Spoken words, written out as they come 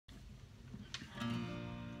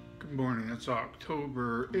Good morning. It's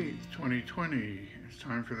October 8th, 2020. It's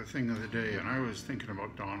time for the thing of the day. And I was thinking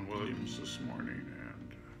about Don Williams this morning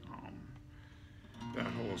and that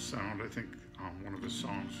whole sound. I think one of the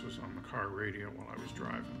songs was on the car radio while I was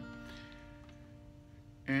driving.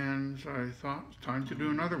 And I thought, it's time to do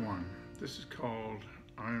another one. This is called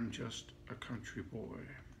I'm Just a Country Boy.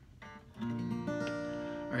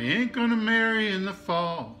 I ain't gonna marry in the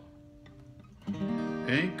fall.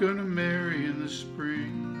 Ain't gonna marry in the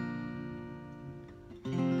spring.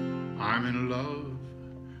 I'm in love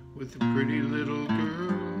with a pretty little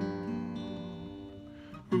girl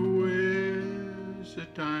who wears a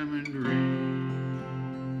diamond ring.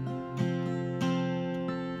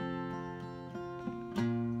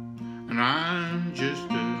 And I'm just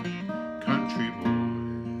a country boy.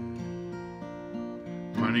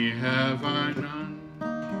 Money have I none,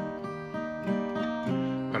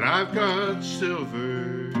 but I've got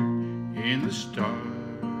silver in the stars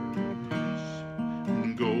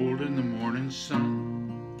and gold in the morning sun.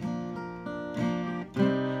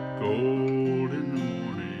 Gold in the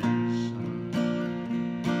morning sun.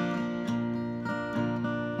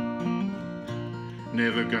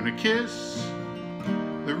 Never gonna kiss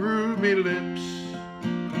the ruby lips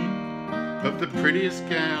of the prettiest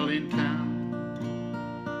gal in town.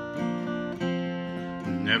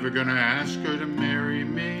 Never gonna ask her to marry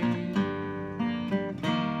me.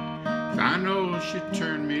 I know she'd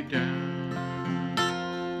turn me down.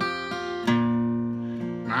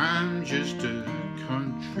 I'm just a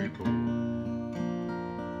country boy.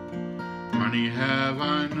 Money have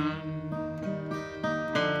I none,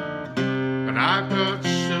 but I've got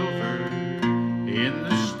silver in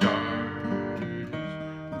the stars,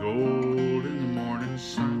 gold in the morning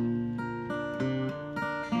sun.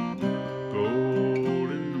 Gold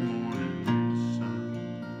in the morning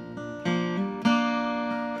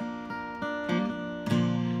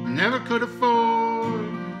sun. Never could afford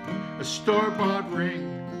a store-bought ring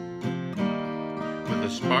with a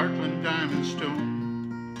sparkling diamond stone.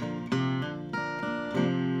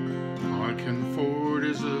 All I can afford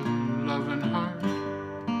is a loving heart,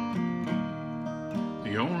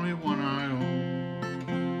 the only one I own.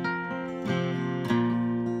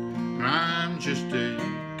 And I'm just a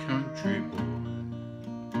country boy.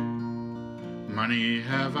 Money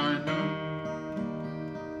have I none,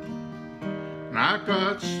 and I've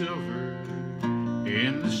got silver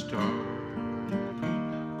in the stars,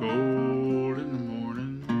 gold in the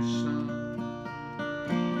morning sun.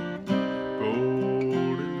 Gold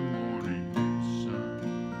in the morning sun.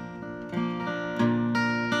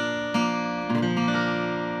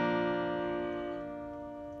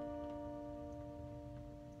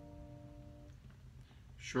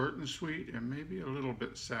 Short and sweet, and maybe a little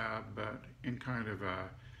bit sad, but in kind of a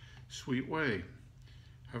sweet way.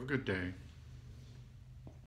 Have a good day.